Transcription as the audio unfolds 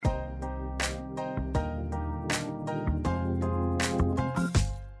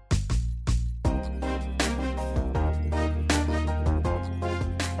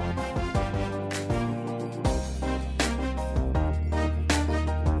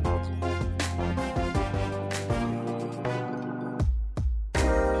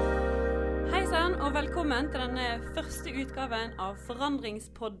Velkommen til denne første utgaven av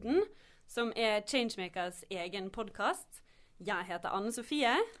Forandringspodden, som er Changemakers egen podcast. Jeg heter Anne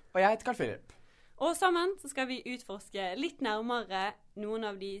Sofie. Og jeg heter Carl Philip. Og sammen så skal vi utforske litt nærmere noen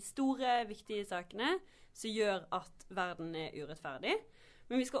av de store, viktige sakene som gjør at verden er urettferdig.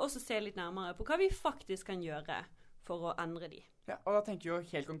 Men vi skal også se litt nærmere på hva vi faktisk kan gjøre for å endre de. Ja, og da tenker vi jo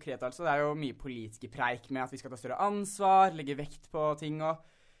helt konkret altså, det er jo mye politiske preik med at vi skal ta større ansvar, legge vekt på ting, og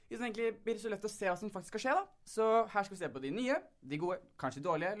det egentlig blir det så lett å se hva som faktisk skal skje da. Så her skal vi se på de nye, de gode, kanskje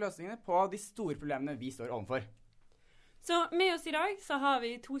dårlige løsningene på de store problemene vi står overfor. Så med oss i dag så har vi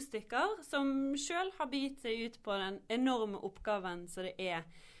 2 stykker som selv har begitt seg ut på den enorme oppgaven som det er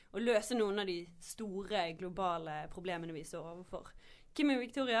å løse noen av de store globale problemene vi står overfor. Kim og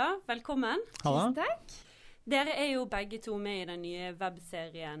Victoria, velkommen. Hallo. Tusen takk. Dere er jo begge to med i den nye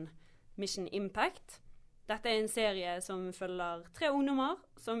webserien Mission Impact. Dette er en serie som følger 3 ungdommer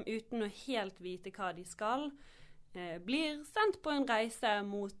som uten å helt vite hva de skal, blir sendt på en reise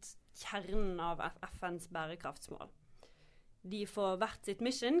mot kjernen av FNs bærekraftsmål. De får hvert sitt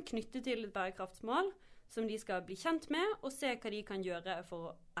mission knyttet til et bærekraftsmål som de skal bli kjent med og se hva de kan gjøre for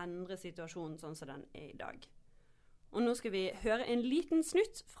å endre situasjonen sånn som den er i dag. Og nå skal vi høre en liten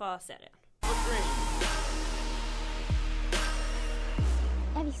snutt fra serien.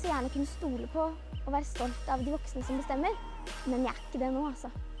 Jeg vil så gjerne kunne stole på og være stolt av de voksne som bestemmer, men jeg er ikke det nå, altså.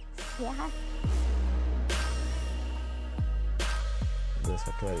 Se her. Det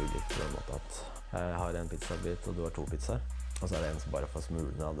skal ikke være ulikt på den måten at jeg har en pizzabit og du har 2 pizzaer, og så er det en som bare får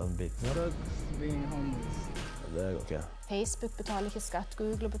smulene av den biten. Det går ikke. Facebook betaler ikke skatt,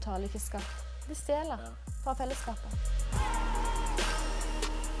 Google betaler ikke skatt. De stjeler fra fellesskapet.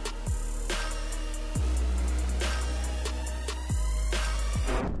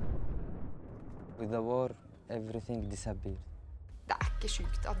 With the war, everything disappeared. Det er ikke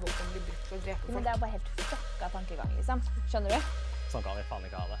sjukt at våpen blir brukt til å drepe folk. Men det er bare helt fucka tankegang, liksom. Skjønner du? Sånn kan vi faen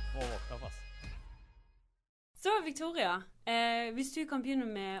ikke ha det. Må våkne opp, ass. Så Victoria, hvis du kan begynne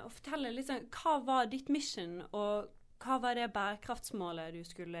med å fortelle litt sånn, hva var ditt mission, og hva var det bærekraftsmålet du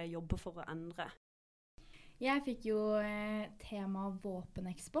skulle jobbe for å endre? Jeg fikk jo tema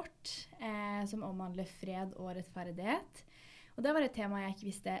våpeneksport, som omhandler fred og rettferdighet. Og det var et tema jeg ikke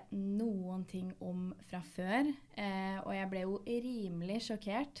visste noen ting om fra før, og jeg ble jo rimelig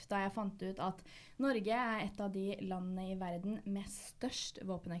sjokkert da jeg fant ut at Norge er et av de landene i verden med størst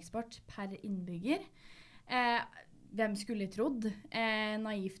våpeneksport per innbygger. Hvem skulle trodd?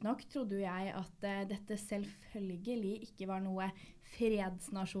 Naivt nok trodde jeg at dette selvfølgelig ikke var noe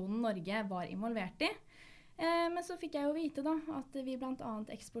fredsnasjonen Norge var involvert i. Men så fikk jeg jo vite da, at vi blant annet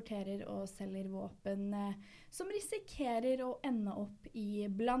eksporterer og selger våpen som risikerer å ende opp i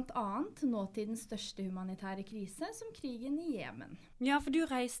blant annet nåtidens største humanitære krise, som krigen i Jemen. Ja, for du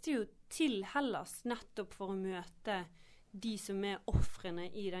reiste jo til Hellas nettopp for å møte de som er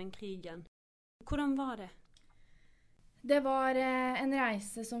ofrene i den krigen. Hvordan var det? Det var en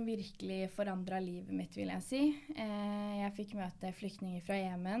reise som virkelig forandret livet mitt, vil jeg si. Jeg fikk møte flyktninger fra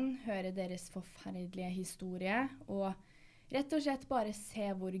Jemen, høre deres forferdelige historie, og rett og slett bare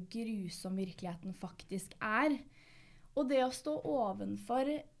se hvor grusom virkeligheten faktisk er. Og det å stå ovenfor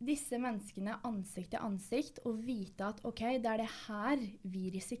disse menneskene ansikt til ansikt og vite at ok, det er det her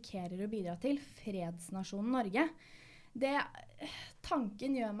vi risikerer å bidra til, fredsnasjonen Norge.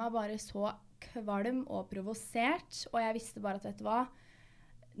 Tanken gjør meg bare så kvalm og provosert, og jeg visste bare at vet du hva,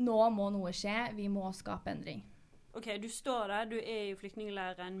 nå må noe skje, vi må skape endring. Ok, du står der, du er i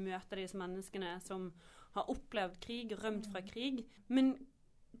flyktningleiren, møter disse menneskene som har opplevd krig, rømt fra krig, men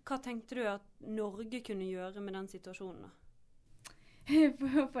hva tenkte du at Norge kunne gjøre med den situasjonen da?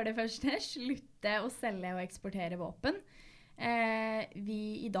 For det første, slutte å selge og eksportere våpen. Vi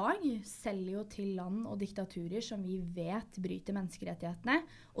i dag selger jo til land og diktaturer som vi vet bryter menneskerettighetene,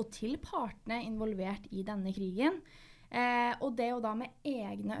 og til partene involvert i denne krigen. Og det å da med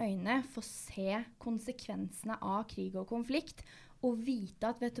egne øyne få se konsekvensene av krig og konflikt, og vite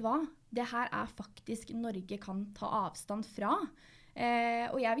at vet du hva, det her er faktisk Norge kan ta avstand fra.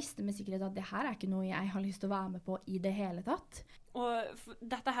 Og jeg visste med sikkerhet at det her er ikke noe jeg har lyst til å være med på i det hele tatt. Og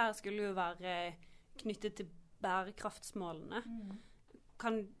dette her skulle jo være knyttet til bærekraftsmålene.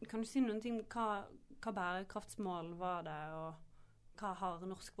 Kan du si noen ting, hva bærekraftsmål var det, og hva har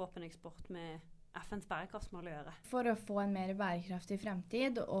norsk våpeneksport med FNs bærekraftsmål å gjøre? For å få en mer bærekraftig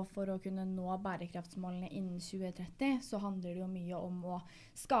fremtid, og for å kunne nå bærekraftsmålene innen 2030, så handler det jo mye om å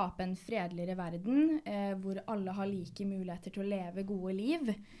skape en fredeligere verden, hvor alle har like muligheter til å leve gode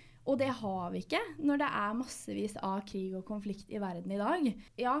liv. Og det har vi ikke når det er massevis av krig og konflikt i verden i dag.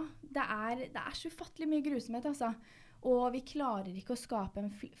 Ja, det er så ufattelig mye grusomhet, altså. Og vi klarer ikke å skape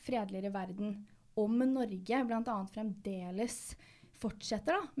en fredeligere verden om Norge blant annet fremdeles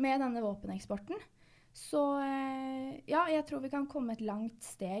fortsetter da, med denne våpeneksporten. Så ja, jeg tror vi kan komme et langt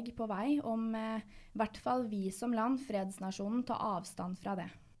steg på vei om i hvert fall vi som land, fredsnasjonen, tar avstand fra det.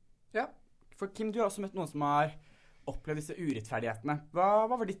 Ja, for Kim, du har også møtt noen som har opplevd disse urettferdighetene. Hva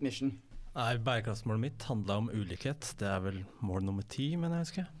var ditt mission? Nei, bærekraftsmålet mitt handlet om ulikhet. Det vel mål nummer 10, mener jeg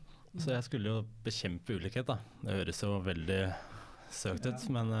husker. Så jeg skulle jo bekjempe ulikhet da. Det høres jo veldig søkt ut,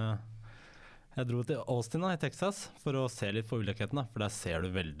 men jeg dro til Austin da, i Texas for å se litt på ulikheten da, for der ser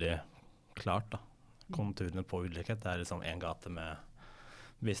du veldig klart da. Konturene på ulikhet. Det liksom en gate med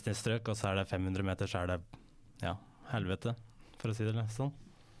businessstrøk, og så det 500 meter, så det, ja, helvete, for å si det sånn.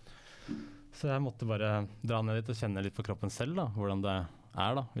 Så jeg måtte bare dra ned litt og kjenne litt på kroppen selv da, hvordan det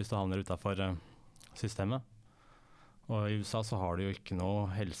da, hvis du havner utenfor systemet. Og i USA så har du jo ikke noe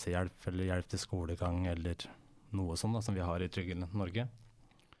helsehjelp eller hjelp til skolegang eller noe sånt da, som vi har i trygge Norge.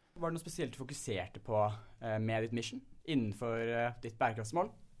 Var det noe spesielt du fokuserte på med ditt mission innenfor ditt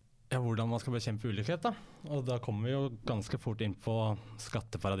bærekraftsmål? Ja, hvordan man skal bekjempe ulikhet da. Og da kommer vi jo ganske fort inn på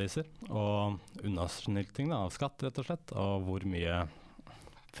skatteparadiser og unnsnylting av skatt rett og slett, og hvor mye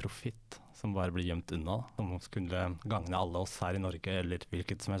profitt som bare blir gjemt unna, da, som skulle gagne alle oss her i Norge eller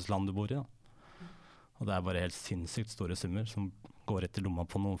hvilket som helst land du bor i. Da. Og det bare helt sinnssykt store summer som går rett i lomma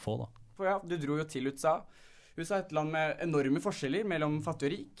på noen få. Da. For ja, du dro jo til USA. USA et land med enorme forskjeller mellom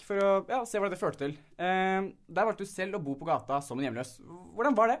fattig og rik, for å se hva det førte til. Der valgte du selv å bo på gata som en hjemløs.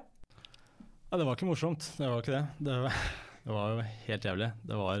 Hvordan var det? Ja, det var ikke morsomt. Det var ikke det. Det var jo helt jævlig.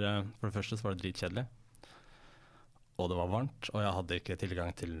 For det første så var det dritkjedelig. Og det var varmt, og jeg hadde ikke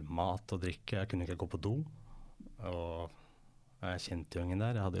tilgang til mat og drikke. Jeg kunne ikke gå på do. Og jeg kjente jo ingen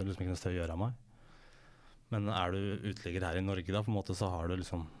der. Jeg hadde jo liksom ikke noe sted å gjøre av meg. Men du uteligger her i Norge da, på en måte så har du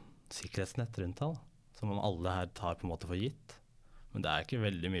liksom sikkerhetsnett rundt deg, som om alle her tar på en måte for gitt. Men det ikke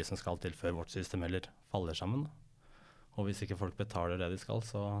veldig mye som skal til før vårt system heller faller sammen. Da. Og hvis ikke folk betaler det de skal,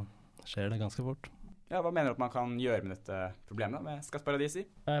 så skjer det ganske fort. Ja, hva mener du at man kan gjøre med dette problemet da, med skatteparadiser?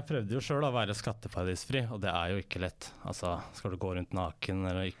 Jeg prøvde jo selv å være skatteparadisfri, og det jo ikke lett. Altså, skal du gå rundt naken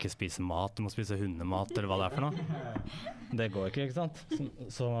eller ikke spise mat, du må spise hundemat eller hva det for noe. Det går ikke sant?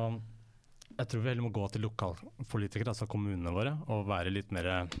 Så jeg tror vi heller må gå til lokalpolitikere, altså kommunene våre, og være litt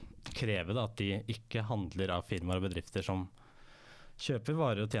mer kreve da, at de ikke handler av firmaer og bedrifter som kjøper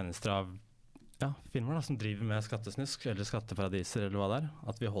varer og tjenester av firmaer da, som driver med skattesnusk eller skatteparadiser eller hva det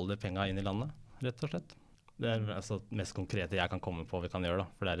At vi holder penger inn i landet. Rett og slett. Det altså det mest konkrete jeg kan komme på vi kan gjøre da,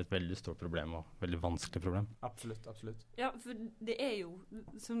 for det et veldig stort problem og veldig vanskelig problem. Absolutt, absolutt. Ja, for det jo,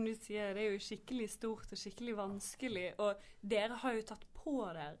 som du sier, det jo skikkelig stort og skikkelig vanskelig, og dere har jo tatt på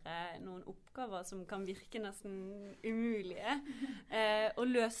dere noen oppgaver som kan virke nesten umulige, og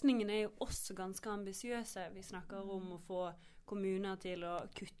løsningene jo også ganske ambisiøse. Vi snakker om å få kommuner til å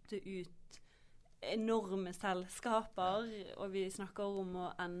kutte ut enorme selskaper, og vi snakker om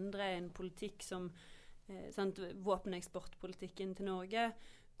å endre en politikk som våpeneksportpolitikken til Norge,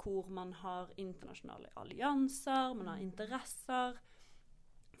 hvor man har internasjonale allianser, man har interesser.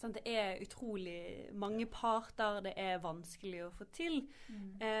 Det utrolig mange parter, det vanskelig å få til.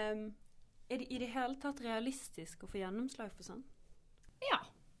 Det i det hele tatt realistisk å få gjennomslag for sånn? Ja,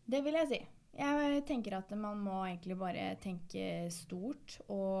 det vil jeg si. Jeg tenker at man må egentlig bare tenke stort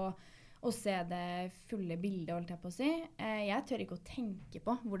og se det fulle bildet, holdt jeg på å si. Jeg tør ikke å tenke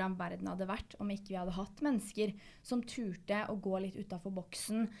på hvordan verden hadde vært om ikke vi hadde hatt mennesker som turte å gå litt utenfor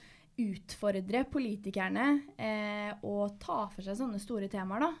boksen, utfordre politikerne og ta for seg sånne store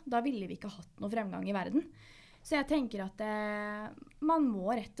temaer. Da ville vi ikke hatt noe fremgang i verden. Så jeg tenker at man må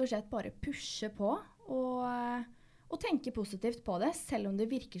rett og slett bare pushe på og tenke positivt på det, selv om det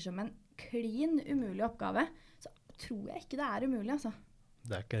virker som en klin umulig oppgave. Så tror jeg ikke det umulig, altså.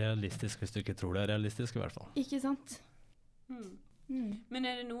 Det ikke realistisk hvis du ikke tror det realistisk i hvert fall. Ikke sant? Men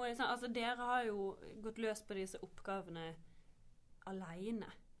det noe, altså dere har jo gått løs på disse oppgavene alene.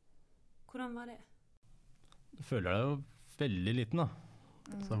 Hvordan var det? Du føler deg jo veldig liten da.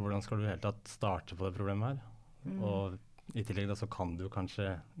 Så hvordan skal du helt tatt starte på det problemet her? Og i tillegg da så kan du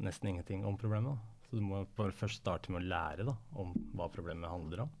kanskje nesten ingenting om problemet da. Så du må bare først starte med å lære da, om hva problemet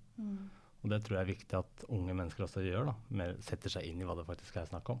handler om. Og det tror jeg viktig at unge mennesker også gjør da, setter seg inn i hva det faktisk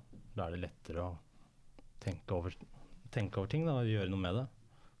snakk om. Da det lettere å tenke over ting da, og gjøre noe med det.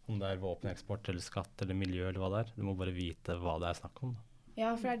 Om det våpeneksport eller skatt eller miljø eller hva det Du må bare vite hva det snakk om. Da.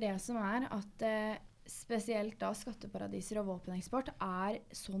 Ja, for det som at spesielt da skatteparadiser og våpeneksport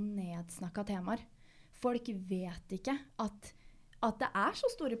så nedsnakket temaer. Folk vet ikke at det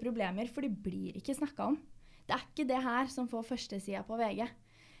så store problemer, for det blir ikke snakket om. Det ikke det her som får første siden på VG.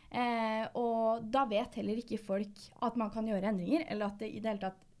 Og da vet heller ikke folk at man kan gjøre endringer, eller at det i det hele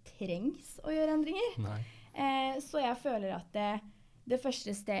tatt trengs å gjøre endringer. Nei. Så jeg føler at det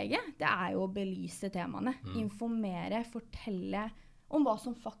første steget, det er jo å belyse temaene. Informere, fortelle om hva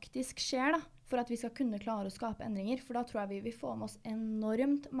som faktisk skjer da, for at vi skal kunne klare å skape endringer. For da tror jeg vi vil få med oss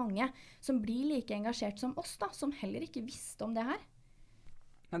enormt mange som blir like engasjert som oss da, som heller ikke visste om det her.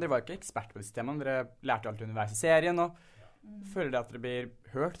 Men dere var ikke ekspert på disse temaene, dere lærte alt underveis i serien, og føler dere at dere blir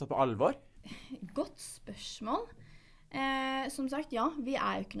hørt, tatt på alvor? Godt spørsmål. Som sagt, ja, vi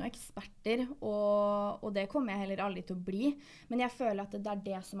er jo ikke noen eksperter, og det kommer jeg heller aldri til å bli. Men jeg føler at det er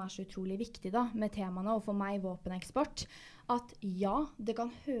det som er så utrolig viktig da, med temaene, og for meg våpeneksport. At ja, det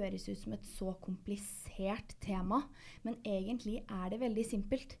kan høres ut som et så komplisert tema, men egentlig er det veldig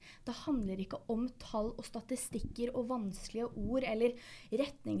simpelt. Det handler ikke om tall og statistikker og vanskelige ord, eller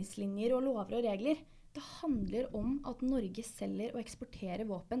retningslinjer og lover og regler. Det handler om at Norge selger og eksporterer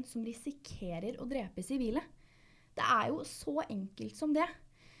våpen som risikerer å drepe sivile. Det er jo så enkelt som det.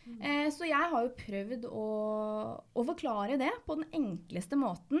 Så jeg har jo prøvd å forklare det på den enkleste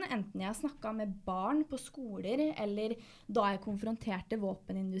måten, enten jeg snakket med barn på skoler, eller da jeg konfronterte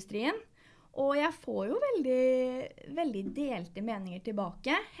våpenindustrien. Og jeg får jo veldig delte meninger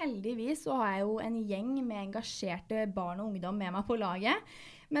tilbake. Heldigvis så har jeg jo en gjeng med engasjerte barn og ungdom med meg på laget,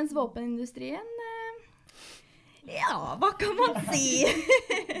 mens våpenindustrien, ja, hva kan man si?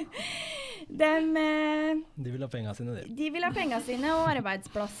 De vil ha pengene sine. De vil ha pengene sine og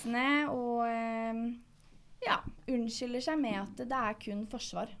arbeidsplassene, og ja, unnskylder seg med at det er kun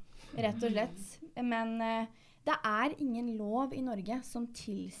forsvar, rett og slett. Men det er ingen lov i Norge som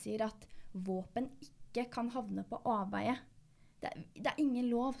tilsier at våpen ikke kan havne på avveie. Det er ingen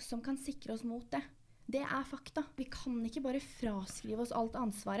lov som kan sikre oss mot det. Det er fakta. Vi kan ikke bare fraskrive oss alt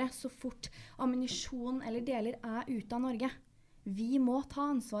ansvaret så fort ammunisjon eller deler er ute av Norge. Vi må ta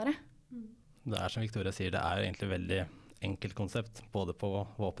ansvaret. Det er som Victoria sier, det er egentlig veldig enkelt konsept, både på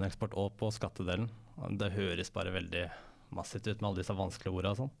våpeneksport og på skattedelen. Det høres bare veldig massivt ut med alle disse vanskelige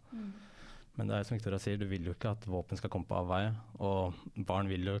ordene og sånn. Men det er som Victoria sier, du vil jo ikke at våpen skal komme på avveie, og barn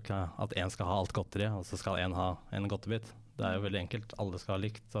vil jo ikke at en skal ha alt godteri, og så skal en ha en godtebit. Det er jo veldig enkelt. Alle skal ha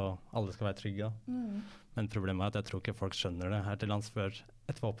likt, og alle skal være trygge. Men problemet er at jeg tror ikke folk skjønner det her til lands før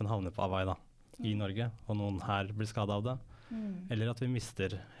et våpen havner på avveie da, i Norge, og noen her blir skadet av det. Eller at vi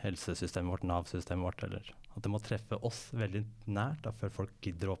mister helsesystemet vårt, Nav-systemet vårt, eller at det må treffe oss veldig nært da, før folk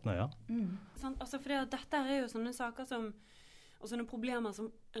gidder å åpne øya. Sånn, altså, for dette er jo sånne saker som, og sånne problemer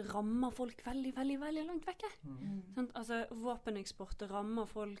som rammer folk veldig, veldig, veldig langt vekke. Sånn, altså, våpeneksport rammer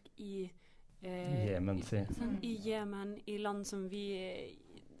folk i Jemen, i Jemen, i land som vi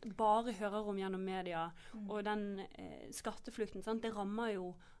bare hører om gjennom media, og den skatteflukten, sant? Det rammer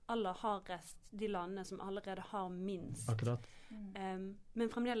jo aller hardest de landene som allerede har minst. Akkurat. Men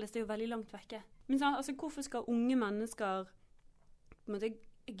fremdeles det er jo veldig langt vekke. Men så, altså, hvorfor skal unge mennesker på en måte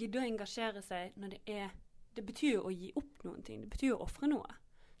gidde å engasjere seg når det betyr jo å gi opp noen ting, det betyr jo å offre noe.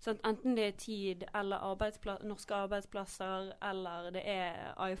 Sånn, enten det er tid, eller norske arbeidsplasser, eller det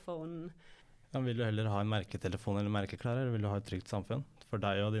er iPhone. Ja, vil du heller ha en merketelefon eller merkeklær, eller vil du ha et trygt samfunn? For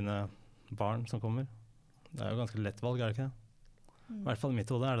deg og dine barn som kommer. Det er jo ganske lett valg, er det ikke det? I hvert fall i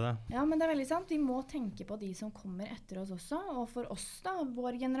mitt hode er det det. Ja, men det er veldig sant. Vi må tenke på de som kommer etter oss også, og for oss da,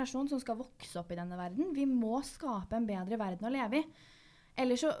 vår generasjon som skal vokse opp i denne verden. Vi må skape en bedre verden å leve i.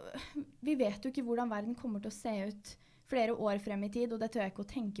 Ellers så, vi vet jo ikke hvordan verden kommer til å se ut flere år frem i tid, og det tør jeg ikke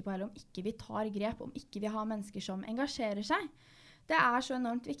å tenke på heller om ikke vi tar grep, om ikke vi har mennesker som engasjerer seg. Det er så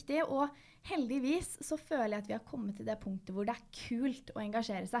enormt viktig, og heldigvis så føler jeg at vi har kommet til det punktet hvor det er kult å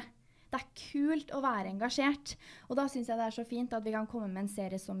engasjere seg. Det er kult å være engasjert, og da synes jeg det er så fint at vi kan komme med en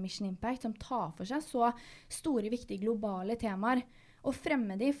serie som Mission Impact, som tar for seg så store, viktige globale temaer, og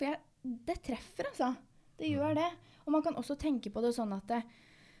fremme de, for det treffer altså. Det gjør det. Og man kan også tenke på det sånn at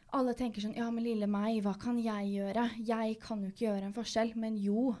alle tenker sånn, ja, men lille meg, hva kan jeg gjøre? Jeg kan jo ikke gjøre en forskjell, men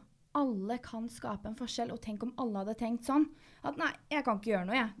jo, alle kan skape en forskjell, og tenk om alle hadde tenkt sånn, at nei, jeg kan ikke gjøre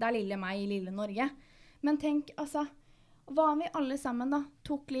noe, det er lille meg i lille Norge. Men tenk, altså, hva om vi alle sammen da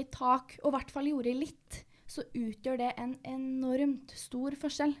tok litt tak, og i hvert fall gjorde litt, så utgjør det en enormt stor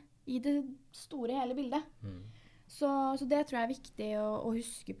forskjell i det store hele bildet. Så det tror jeg er viktig å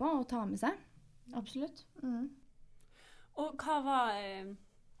huske på og ta med seg. Absolutt. Og hva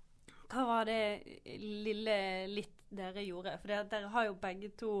var det lille litt dere gjorde? For dere har jo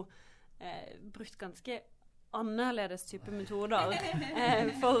begge to brukt ganske annerledes type metoder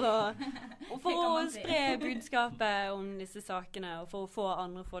for å spre budskapet om disse sakene, og for å få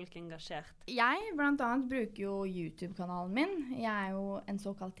andre folk engasjert. Jeg blant annet bruker jo YouTube-kanalen min. Jeg er jo en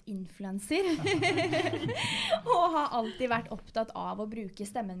såkalt influencer. Og har alltid vært opptatt av å bruke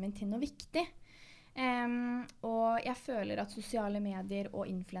stemmen min til noe viktig. Og jeg føler at sosiale medier og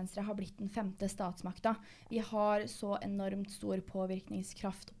influensere har blitt den 5. statsmakta. Vi har så enormt stor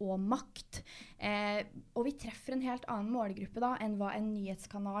påvirkningskraft og makt. Og vi treffer en helt annen målgruppe da, enn hva en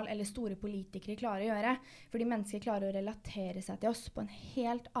nyhetskanal eller store politikere klarer å gjøre. Fordi mennesker klarer å relatere seg til oss på en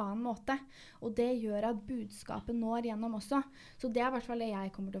helt annen måte. Og det gjør at budskapet når gjennom også. Så det er i hvert fall det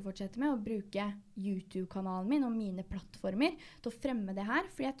jeg kommer til å fortsette med, å bruke YouTube-kanalen min og mine plattformer til å fremme det her.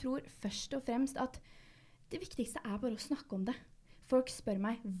 For jeg tror først og fremst at det viktigste er bare å snakke om det. Folk spør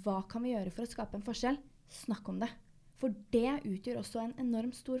meg, hva kan vi gjøre for å skape en forskjell? Snakk om det. For det utgjør også en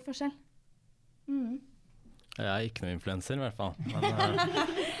enormt stor forskjell. Jeg er ikke noen influenser i hvert fall. Men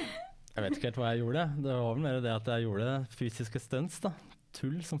jeg vet ikke helt hva jeg gjorde. Det var vel mer det at jeg gjorde fysiske stunts da.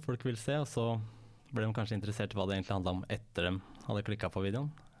 Tull som folk vil se, og så ble de kanskje interessert i hva det egentlig handlet om etter de hadde klikket på videoen.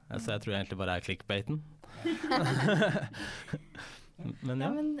 Så jeg tror egentlig bare er clickbaiten. Men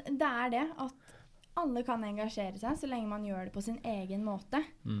ja. Men det er det at alle kan engasjere seg så lenge man gjør det på sin egen måte.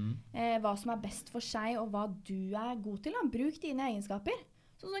 Hva som er best for seg og hva du er god til. Da. Bruk dine egenskaper.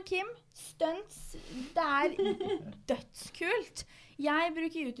 Sånn som Kim, stunts, det er dødskult. Jeg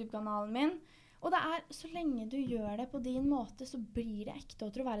bruker YouTube-kanalen min, og det er så lenge du gjør det på din måte, så blir det ekte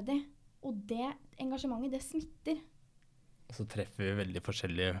og troverdig. Og det engasjementet, det smitter. Så treffer vi veldig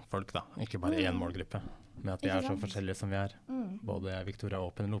forskjellige folk da, ikke bare én målgruppe. Med at vi er så forskjellige som vi er. Både Victoria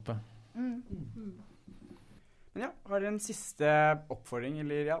og Penelope. Men ja, har dere en siste oppfordring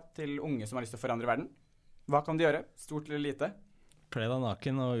til unge som har lyst til å forandre verden? Hva kan de gjøre? Stort eller lite? Kle deg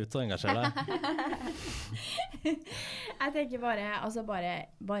naken og ut og engasjere deg. Jeg tenker bare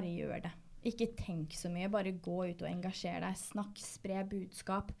gjør det. Ikke tenk så mye, bare gå ut og engasjere deg. Snakk, spre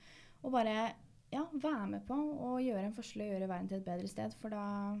budskap. Og bare være med på å gjøre en forskjell og gjøre verden til et bedre sted. For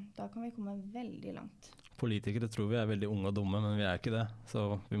da kan vi komme veldig langt. Politikere tror vi er veldig unge og dumme, men vi er ikke det. Så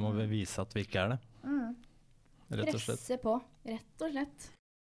vi må vise at vi ikke er det. Rett og slett. Presse på, rett og slett.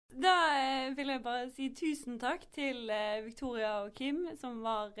 Da vil jeg bare si tusen takk til Victoria og Kim som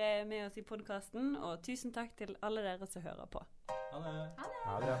var med oss i podcasten, og tusen takk til alle dere som hører på. Ha det! Ha det!